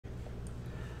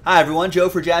Hi everyone, Joe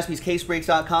for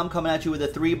JaspysCaseBreaks.com coming at you with a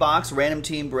 3-box random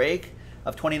team break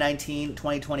of 2019-2020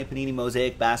 Panini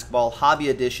Mosaic Basketball Hobby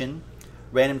Edition,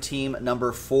 random team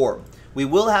number 4. We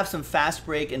will have some fast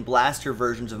break and blaster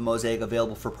versions of Mosaic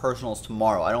available for personals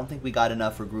tomorrow. I don't think we got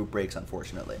enough for group breaks,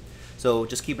 unfortunately. So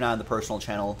just keep an eye on the personal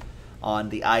channel on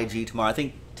the IG tomorrow. I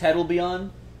think Ted will be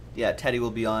on. Yeah, Teddy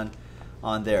will be on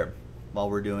there while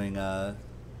we're doing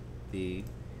Today's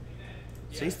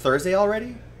Thursday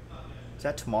already? Is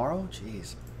that tomorrow?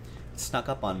 Jeez. It snuck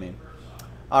up on me.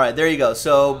 All right, there you go.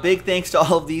 So big thanks to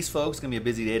all of these folks. It's going to be a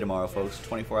busy day tomorrow, folks.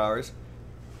 24 hours.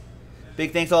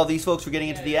 Big thanks to all of these folks for getting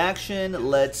into the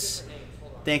action. Let's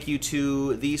thank you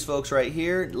to these folks right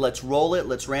here. Let's roll it.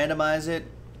 Let's randomize it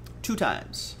 2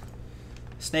 times.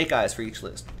 Snake eyes for each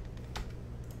list.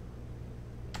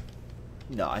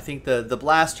 No, I think the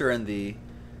blaster and the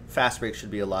fast break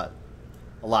should be a lot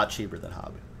cheaper than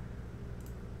Hobby.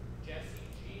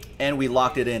 And we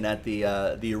locked it in at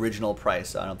the original price,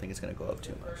 so I don't think it's going to go up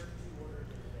too much.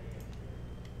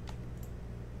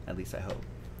 At least I hope.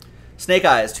 Snake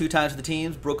eyes, 2 times for the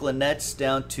teams. Brooklyn Nets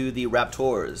down to the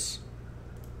Raptors.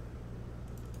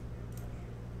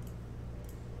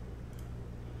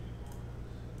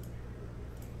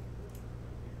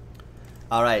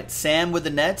 All right, Sam with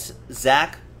the Nets,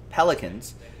 Zach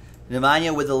Pelicans,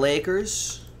 Nemanja with the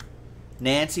Lakers,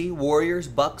 Nancy Warriors,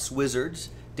 Bucks Wizards,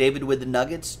 David with the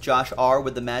Nuggets, Josh R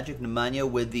with the Magic, Nemanja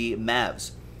with the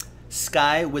Mavs,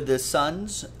 Sky with the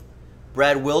Suns,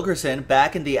 Brad Wilkerson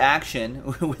back in the action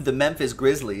with the Memphis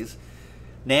Grizzlies,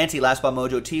 Nancy last spot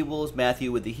Mojo T-Wolves,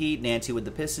 Matthew with the Heat, Nancy with the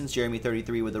Pistons, Jeremy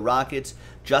 33 with the Rockets,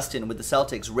 Justin with the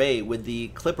Celtics, Ray with the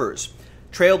Clippers,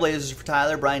 Trailblazers for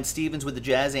Tyler, Brian Stevens with the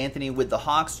Jazz, Anthony with the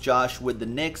Hawks, Josh with the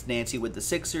Knicks, Nancy with the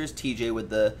Sixers, TJ with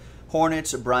the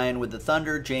Hornets, Brian with the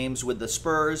Thunder, James with the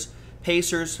Spurs,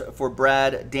 Pacers for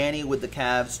Brad, Danny with the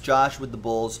Cavs, Josh with the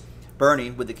Bulls,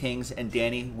 Bernie with the Kings, and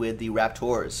Danny with the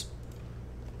Raptors.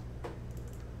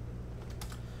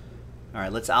 All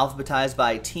right, let's alphabetize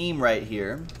by team right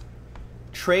here.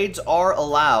 Trades are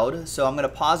allowed, so I'm going to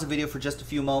pause the video for just a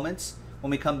few moments. When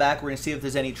we come back, we're going to see if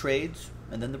there's any trades,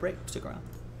 and then the break. Stick around.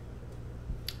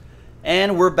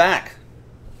 And we're back.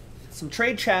 Some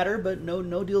trade chatter, but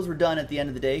no deals were done at the end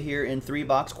of the day here in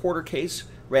 3-box quarter case,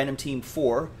 random team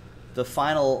 4. The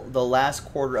last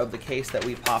quarter of the case that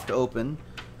we popped open.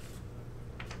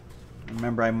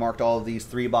 Remember, I marked all of these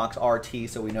 3-box RT,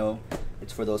 so we know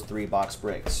it's for those 3-box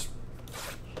breaks.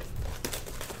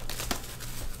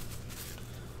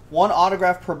 1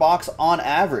 autograph per box on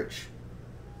average.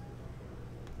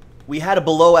 We had a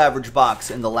below average box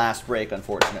in the last break,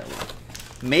 unfortunately.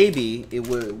 Maybe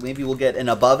we'll get an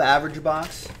above average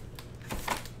box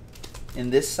in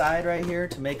this side right here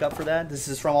to make up for that. This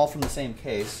is all from the same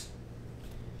case.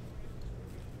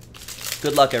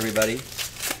 Good luck, everybody.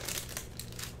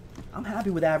 I'm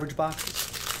happy with average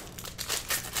boxes.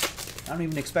 I don't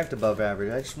even expect above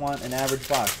average. I just want an average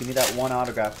box. Give me that 1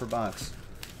 autograph per box.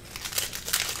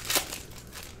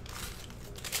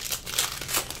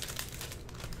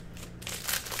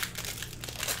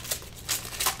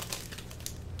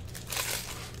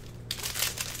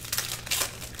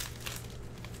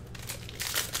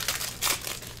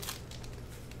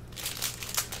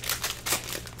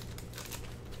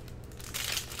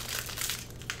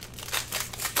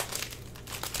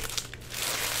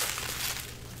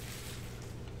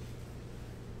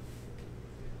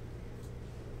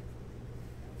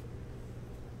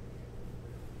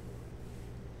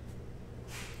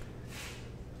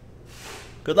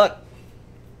 Good luck.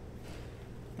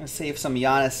 I'm going to save some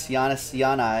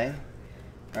Giannis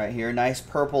right here. Nice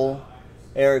purple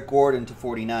Eric Gordon to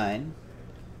 49.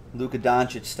 Luka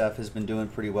Doncic stuff has been doing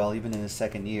pretty well, even in his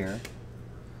 2nd year.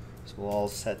 So we'll all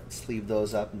sleeve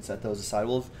those up and set those aside.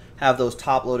 We'll have those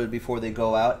top-loaded before they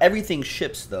go out. Everything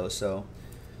ships, though, so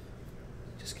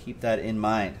just keep that in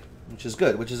mind, which is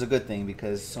good, which is a good thing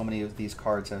because so many of these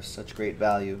cards have such great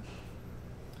value.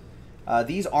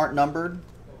 These aren't numbered.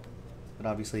 But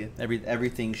obviously,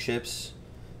 everything ships.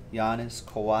 Giannis,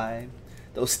 Kawhi.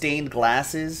 Those stained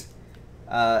glasses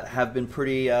have been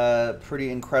pretty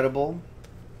incredible.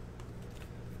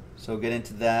 So get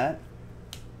into that.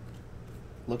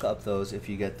 Look up those if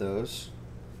you get those.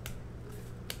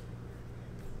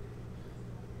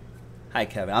 Hi,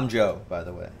 Kevin. I'm Joe, by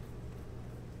the way.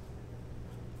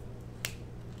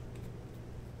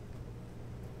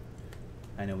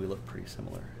 I know we look pretty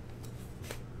similar.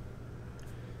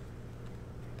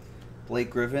 Blake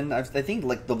Griffin. I think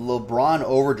like the LeBron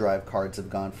Overdrive cards have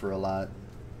gone for a lot.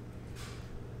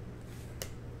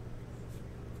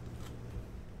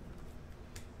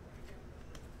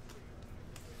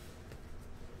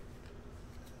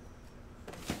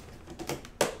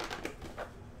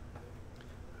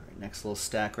 Next little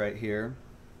stack right here.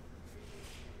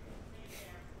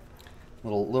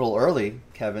 Little early,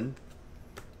 Kevin.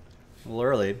 A little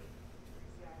early.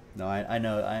 No, I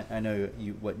know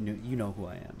you know who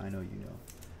I am. I know you know.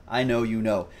 I know you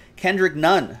know. Kendrick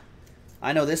Nunn.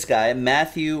 I know this guy.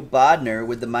 Matthew Bodner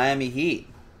with the Miami Heat.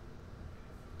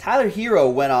 Tyler Hero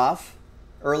went off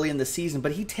early in the season,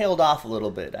 but he tailed off a little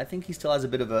bit. I think he still has a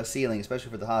bit of a ceiling,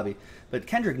 especially for the hobby. But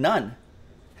Kendrick Nunn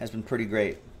has been pretty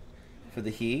great for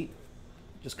the Heat.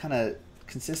 Just kind of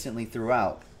consistently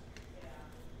throughout.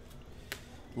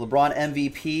 LeBron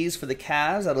MVPs for the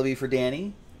Cavs. That'll be for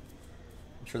Danny.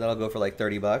 I'm sure that'll go for like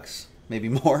 30 bucks, maybe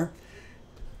more.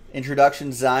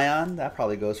 Introduction Zion. That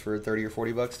probably goes for 30 or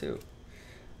 40 bucks too.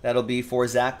 That'll be for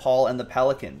Zach Paul and the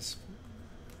Pelicans.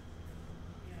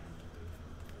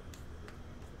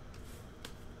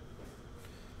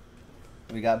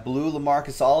 We got blue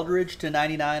LaMarcus Aldridge to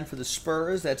 99 for the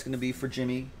Spurs. That's going to be for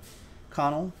Jimmy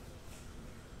Connell.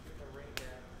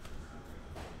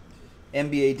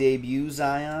 NBA debut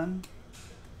Zion.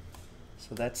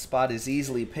 So that spot is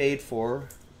easily paid for.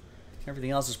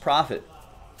 Everything else is profit.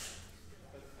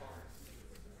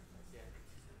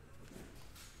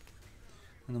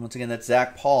 And then once again, that's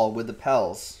Zach Paul with the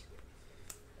Pels.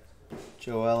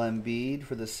 Joel Embiid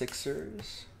for the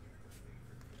Sixers.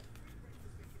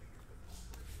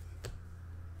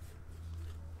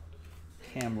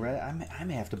 Cam Red. I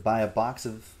may have to buy a box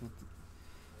of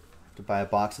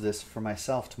this for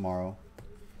myself tomorrow.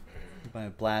 Buy a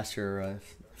blaster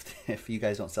if you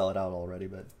guys don't sell it out already,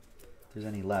 but if there's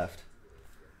any left,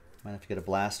 might have to get a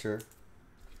blaster.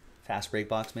 Fast break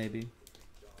box maybe.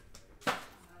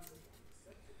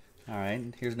 All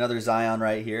right, here's another Zion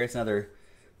right here. It's another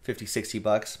 50, 60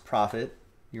 bucks profit.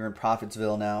 You're in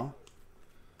Profitsville now.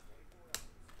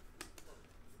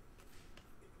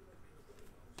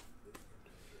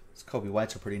 These Kobe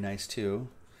Whites are pretty nice too.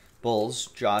 Bulls,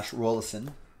 Josh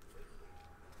Rollison.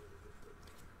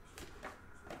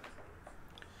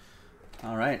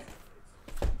 All right.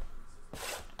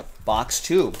 Box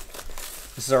 2.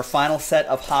 This is our final set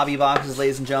of hobby boxes,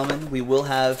 ladies and gentlemen. We will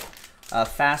have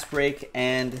fast break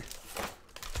and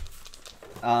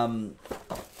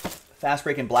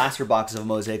blaster boxes of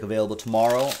Mosaic available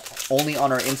tomorrow, only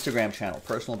on our Instagram channel.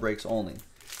 Personal breaks only.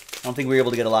 I don't think we were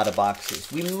able to get a lot of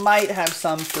boxes. We might have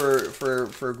some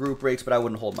for group breaks, but I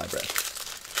wouldn't hold my breath.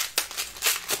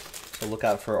 So look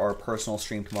out for our personal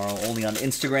stream tomorrow, only on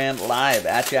Instagram Live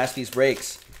at Jaspy's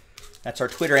Breaks. That's our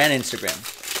Twitter and Instagram.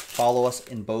 Follow us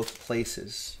in both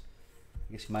places.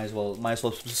 I guess you might as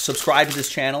well subscribe to this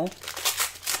channel.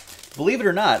 Believe it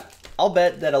or not, I'll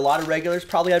bet that a lot of regulars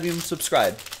probably haven't even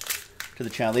subscribed to the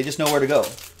channel. They just know where to go.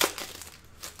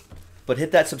 But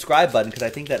hit that subscribe button because I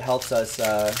think that helps us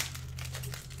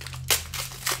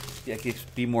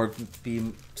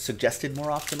be suggested more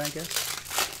often, I guess.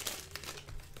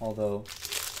 Although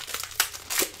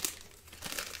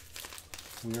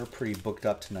we are pretty booked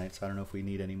up tonight, so I don't know if we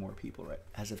need any more people right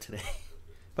as of today.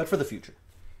 But for the future.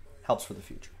 Helps for the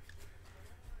future.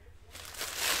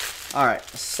 All right,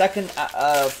 second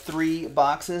of 3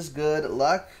 boxes. Good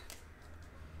luck.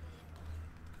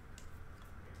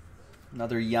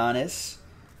 Another Giannis.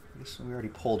 I guess we already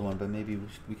pulled one, but maybe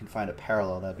we can find a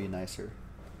parallel. That'd be nicer.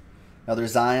 Another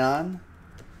Zion.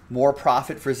 More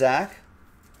profit for Zach.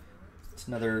 It's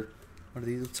another, what are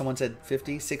these? Someone said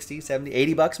 50, 60, 70,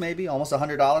 80 bucks maybe? Almost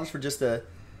 $100 for just a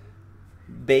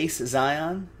base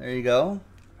Zion. There you go.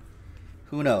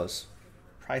 Who knows?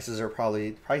 Prices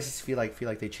feel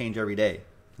like they change every day,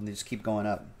 and they just keep going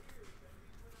up.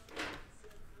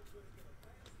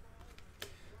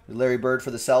 Larry Bird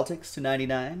for the Celtics to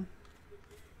 99.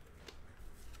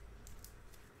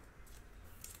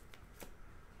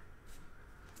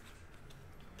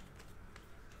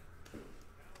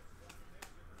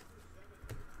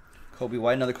 Kobe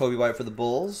White, another Kobe White for the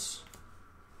Bulls.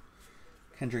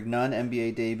 Kendrick Nunn,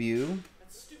 NBA debut.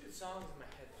 That stupid song's in my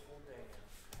head the whole day now.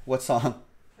 What song?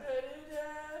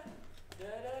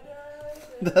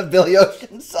 The Billy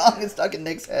Ocean song is stuck in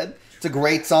Nick's head. It's a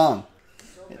great song.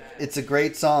 It's a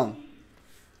great song.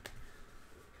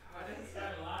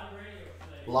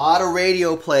 A lot of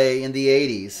radio play in the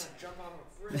 80s.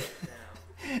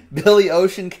 Billy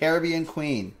Ocean, Caribbean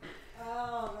Queen.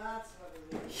 Oh, that's what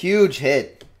it is. Huge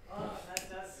hit. Oh, that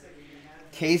does stick in your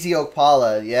head. Casey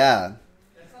Okpala, yeah.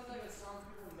 That sounds like a song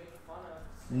people make fun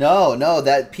of. No,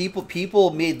 that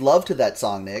people made love to that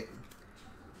song, Nick.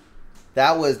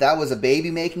 That was a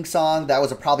baby making song. That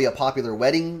was probably a popular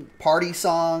wedding party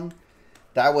song.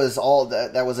 That was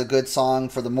a good song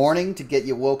for the morning to get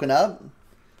you woken up.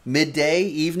 Midday,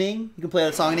 evening, you can play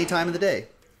that song any time of the day.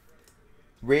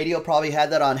 Radio probably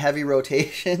had that on heavy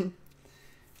rotation.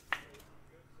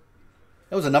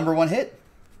 That was a #1 hit.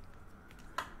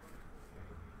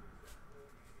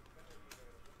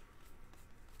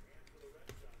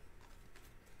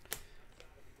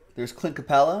 There's Clint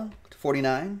Capella to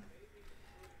 49.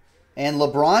 And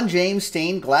LeBron James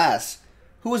stained glass.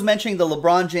 Who was mentioning the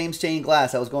LeBron James stained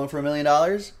glass? That was going for $1 million?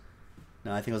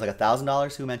 No, I think it was like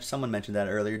 $1,000. Who mentioned? Someone mentioned that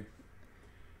earlier.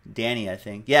 Danny, I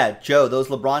think. Yeah, Joe, those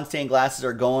LeBron stained glasses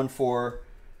are going for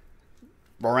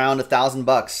around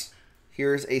 $1,000.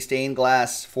 Here's a stained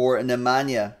glass for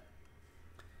Nemanja.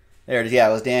 There it is. Yeah,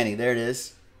 it was Danny. There it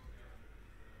is.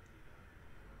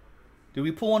 Did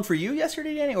we pull one for you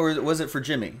yesterday, Danny? Or was it for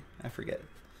Jimmy? I forget.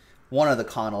 One of the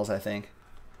Connells, I think.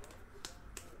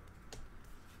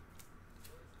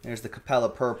 There's the Capella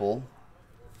purple.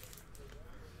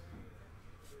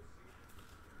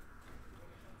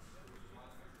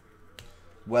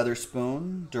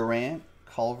 Weatherspoon, Durant,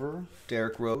 Culver,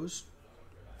 Derrick Rose.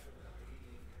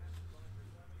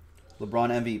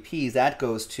 LeBron MVPs. That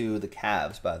goes to the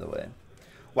Cavs, by the way.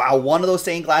 Wow, one of those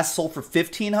stained glasses sold for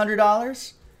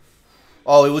 $1,500?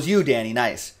 Oh, it was you, Danny.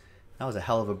 Nice. That was a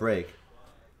hell of a break.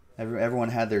 Everyone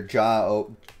had their jaw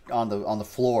on the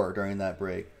floor during that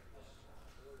break.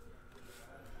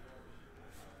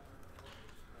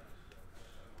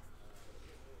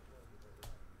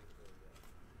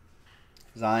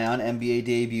 Zion, NBA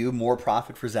debut. More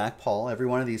profit for Zach Paul. Every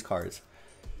one of these cards.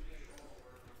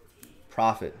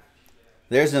 Profit.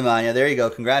 There's Nemanja. There you go.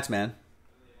 Congrats, man.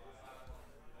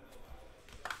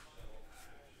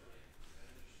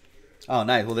 Oh,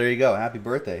 nice. Well, there you go. Happy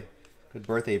birthday. Good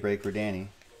birthday break for Danny.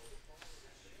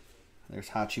 There's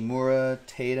Hachimura,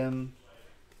 Tatum,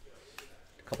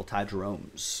 a couple Ty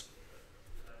Jeromes.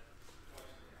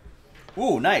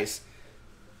 Ooh, nice.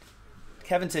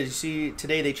 Kevin says, you see,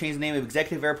 today they changed the name of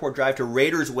Executive Airport Drive to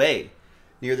Raiders Way,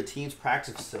 near the team's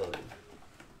practice facility.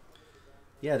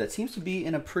 Yeah, that seems to be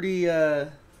in a pretty...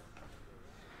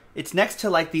 it's next to,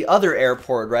 like, the other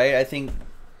airport, right? I think,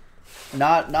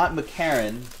 not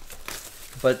McCarran,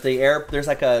 but there's,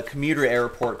 like, a commuter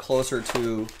airport closer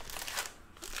to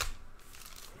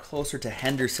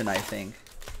Henderson, I think.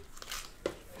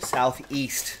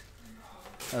 Southeast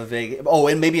of Vegas. Oh,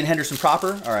 and maybe in Henderson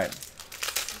proper? All right.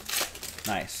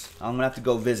 Nice. I'm going to have to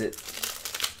go visit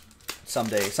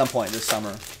someday, some point this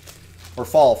summer. Or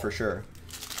fall, for sure.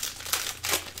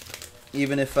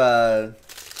 Even if there's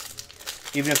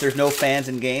no fans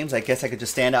in games, I guess I could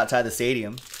just stand outside the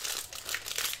stadium.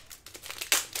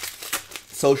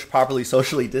 Properly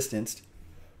socially distanced.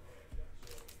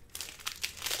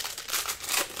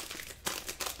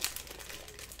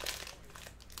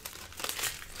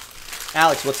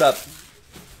 Alex, what's up?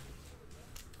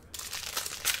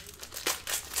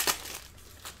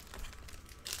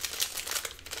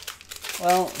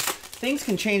 Well, things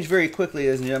can change very quickly,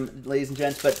 ladies and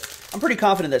gents, but I'm pretty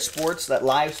confident that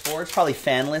live sports, probably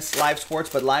fanless live sports,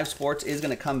 but live sports is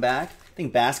going to come back. I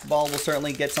think basketball will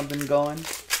certainly get something going.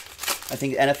 I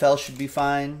think NFL should be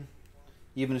fine,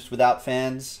 even just without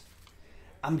fans.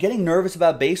 I'm getting nervous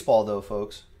about baseball, though,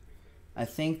 folks. I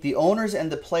think the owners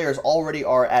and the players already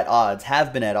are at odds,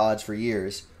 have been at odds for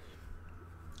years.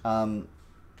 And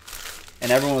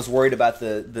everyone was worried about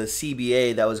the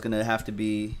CBA that was going to have to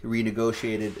be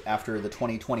renegotiated after the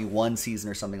 2021 season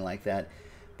or something like that.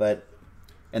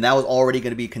 And that was already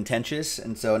going to be contentious,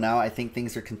 and so now I think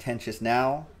things are contentious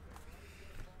now.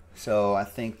 So I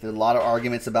think there are a lot of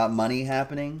arguments about money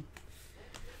happening,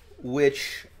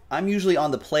 which I'm usually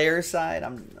on the player's side.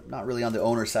 I'm not really on the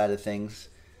owner side of things.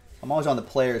 I'm always on the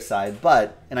player's side,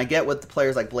 and I get what the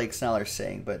players like Blake Snell are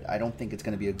saying, but I don't think it's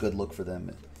going to be a good look for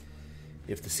them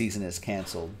if the season is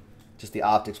canceled. Just the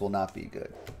optics will not be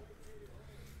good.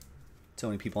 So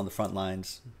many people on the front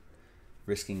lines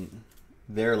risking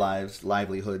their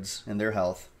livelihoods, and their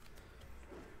health.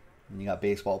 And you got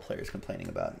baseball players complaining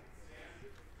about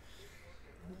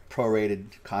prorated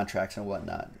contracts and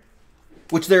whatnot,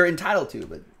 which they're entitled to,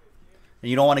 but and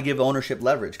you don't want to give ownership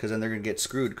leverage because then they're going to get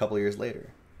screwed a couple of years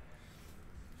later.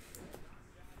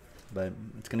 But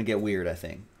it's going to get weird, I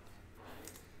think.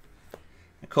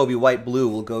 Kobe White Blue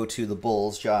will go to the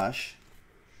Bulls, Josh.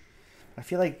 I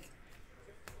feel like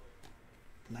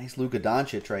nice Luka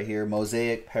Doncic right here.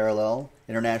 Mosaic parallel.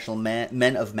 International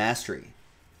Men of Mastery.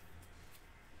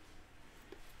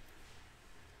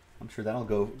 I'm sure that'll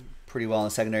go pretty well in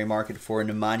the secondary market for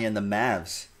Nemanja and the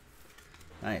Mavs.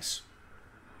 Nice.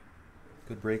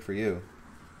 Good break for you.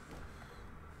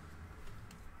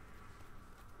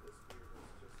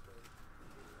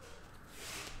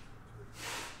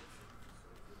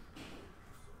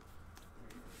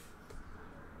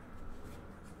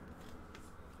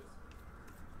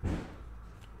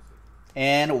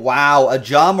 And wow, a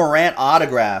Ja Morant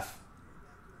autograph.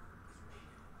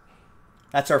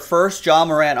 That's our first Ja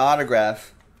Morant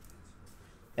autograph.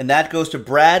 And that goes to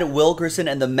Brad Wilkerson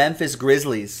and the Memphis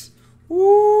Grizzlies.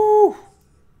 Woo!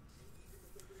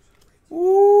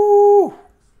 Woo!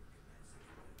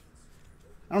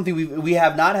 I don't think we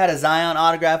have not had a Zion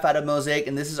autograph out of Mosaic,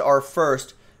 and this is our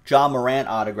first Ja Morant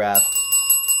autograph.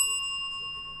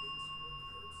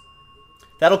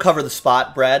 That'll cover the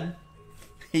spot, Brad.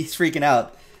 He's freaking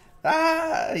out.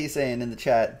 Ah, he's saying in the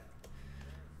chat.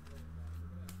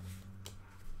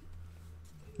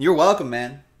 You're welcome,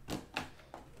 man.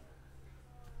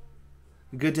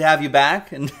 Good to have you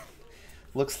back, and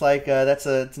looks like it's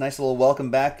a nice little welcome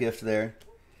back gift there.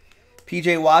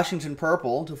 PJ Washington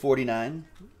purple to 49.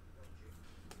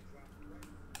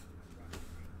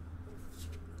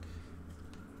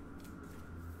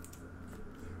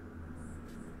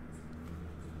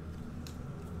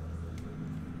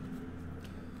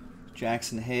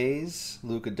 Jackson Hayes,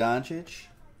 Luka Doncic,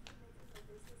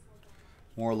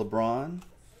 more LeBron.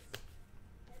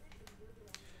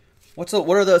 What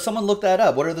are those? Someone look that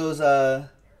up. What are those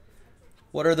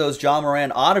Ja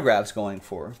Morant autographs going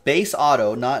for? Base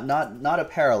auto, not a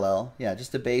parallel. Yeah,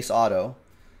 just a base auto,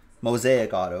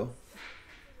 Mosaic auto,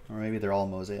 or maybe they're all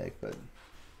Mosaic, but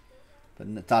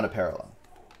it's not a parallel.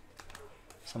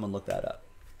 Someone look that up.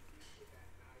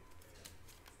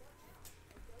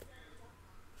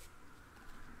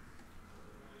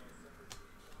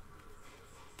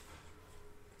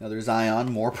 Another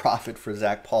Zion, more profit for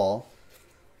Zach Paul.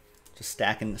 Just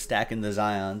stacking the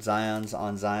Zions. Zions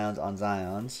on Zions on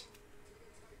Zions.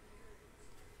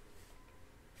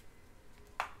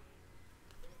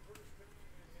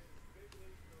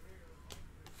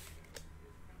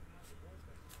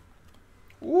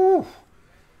 Ooh.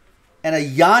 And a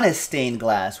Giannis stained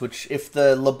glass, which if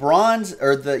the LeBron's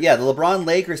or the LeBron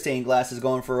Lakers stained glass is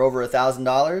going for over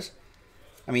 $1,000.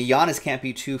 I mean, Giannis can't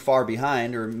be too far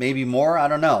behind, or maybe more. I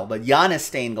don't know. But Giannis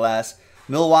stained glass,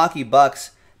 Milwaukee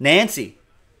Bucks, Nancy,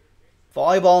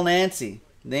 volleyball Nancy,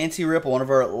 Nancy Ripple, one of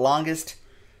our longest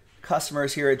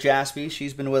customers here at Jaspy.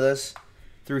 She's been with us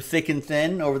through thick and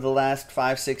thin over the last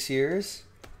 5-6 years.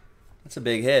 That's a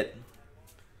big hit.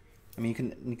 I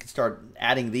mean, you can start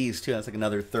adding these too. That's like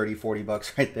another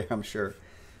 $30-40 right there, I'm sure.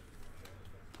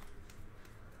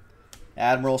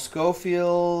 Admiral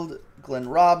Schofield, Glenn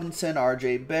Robinson,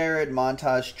 R.J. Barrett,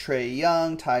 Montage Trae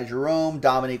Young, Ty Jerome,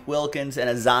 Dominique Wilkins, and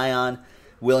a Zion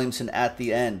Williamson at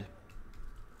the end.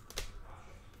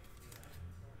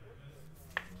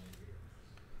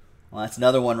 Well, that's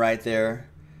another one right there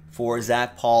for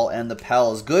Zach Paul and the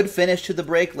Pels. Good finish to the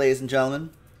break, ladies and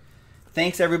gentlemen.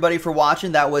 Thanks, everybody, for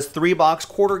watching. That was 3-box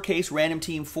quarter case random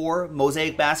team 4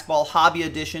 Mosaic Basketball Hobby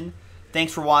Edition.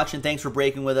 Thanks for watching. Thanks for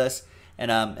breaking with us.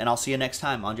 And I'll see you next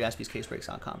time on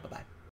JaspysCaseBreaks.com. Bye-bye.